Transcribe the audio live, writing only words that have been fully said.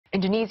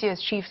Indonesia's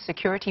Chief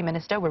Security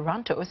Minister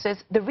Wiranto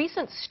says the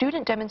recent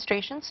student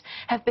demonstrations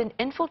have been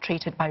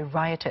infiltrated by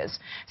rioters.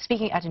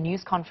 Speaking at a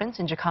news conference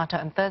in Jakarta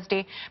on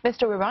Thursday,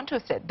 Mr. Wiranto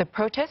said the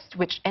protests,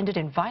 which ended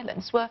in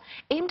violence, were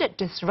aimed at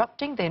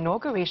disrupting the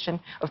inauguration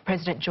of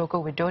President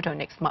Joko Widodo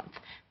next month.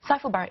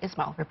 Saiful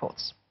Ismail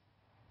reports.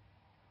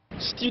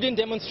 Student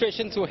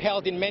demonstrations were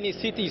held in many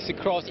cities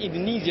across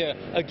Indonesia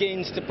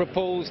against the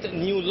proposed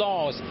new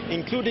laws,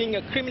 including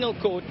a criminal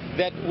code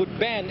that would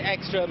ban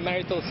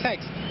extramarital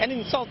sex and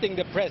insulting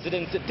the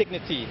president's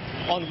dignity.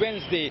 On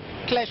Wednesday,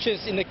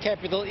 clashes in the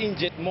capital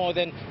injured more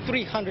than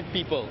 300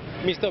 people.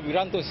 Mr.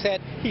 Wiranto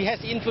said he has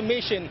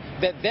information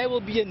that there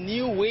will be a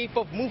new wave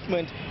of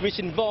movement which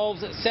involves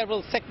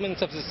several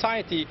segments of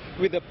society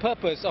with the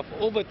purpose of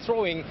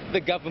overthrowing the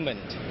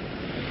government.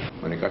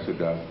 Mereka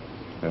sudah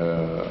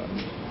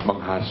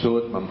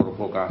menghasut,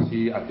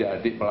 memprovokasi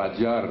adik-adik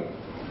pelajar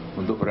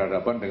untuk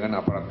berhadapan dengan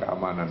aparat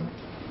keamanan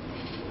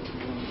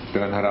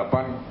dengan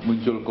harapan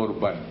muncul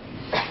korban,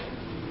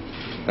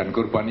 dan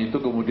korban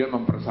itu kemudian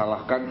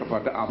mempersalahkan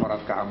kepada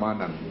aparat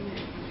keamanan.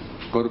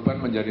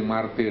 Korban menjadi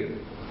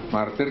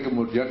martir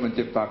kemudian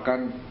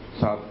menciptakan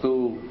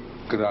satu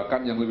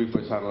gerakan yang lebih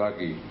besar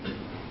lagi.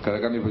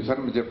 Gerakan lebih besar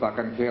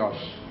menciptakan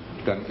chaos,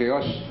 dan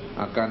chaos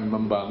akan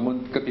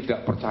membangun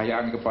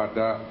ketidakpercayaan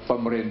kepada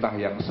pemerintah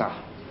yang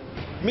sah.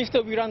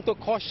 Mr. Wiranto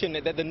cautioned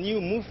that the new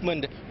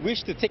movement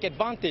wished to take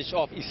advantage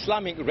of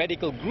Islamic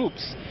radical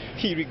groups.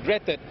 He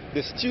regretted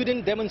the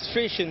student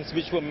demonstrations,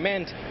 which were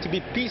meant to be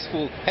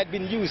peaceful, had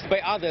been used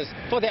by others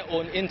for their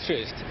own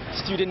interest.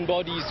 Student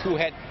bodies who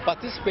had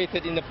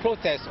participated in the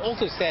protest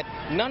also said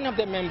none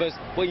of their members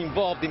were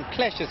involved in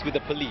clashes with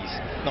the police.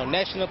 Now,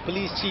 National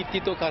Police Chief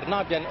Tito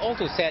Karnavian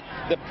also said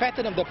the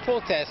pattern of the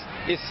protest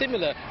is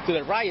similar to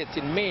the riots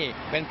in May,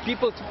 when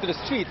people took to the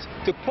streets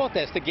to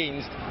protest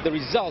against the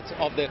results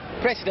of the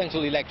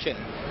presidential election.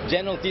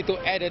 General Tito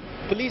added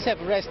police have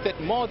arrested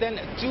more than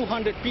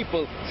 200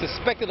 people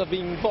suspected of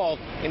being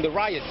involved in the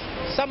riots.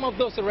 Some of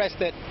those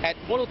arrested had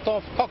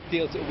Molotov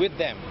cocktails with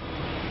them.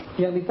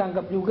 Yang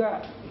ditangkap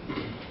juga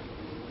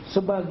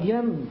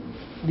sebagian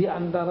di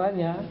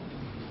antaranya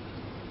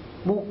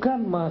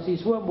bukan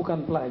mahasiswa,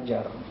 bukan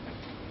pelajar.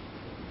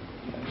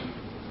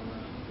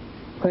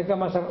 Mereka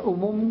masyarakat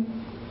umum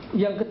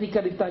yang ketika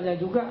ditanya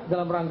juga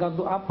dalam rangka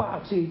untuk apa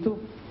aksi itu,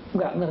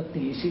 nggak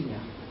ngerti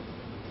isinya.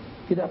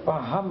 Tidak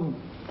paham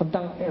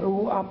tentang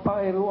RUU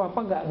apa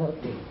nggak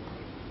ngerti.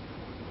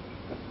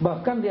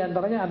 Bahkan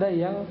diantaranya ada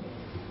yang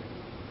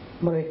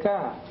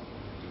mereka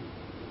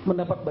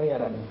mendapat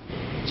bayaran.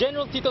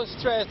 General Tito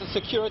stressed the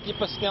security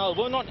personnel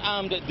were not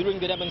armed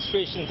during the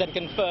demonstrations and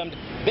confirmed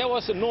there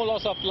was no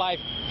loss of life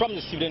from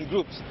the student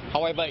groups.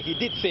 However, he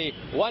did say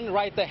one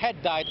rioter had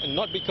died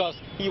not because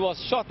he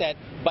was shot at,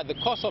 but the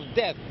cause of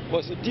death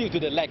was due to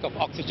the lack of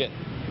oxygen.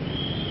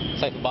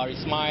 Saiful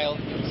Ismail,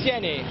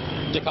 CNA,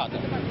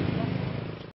 Jakarta.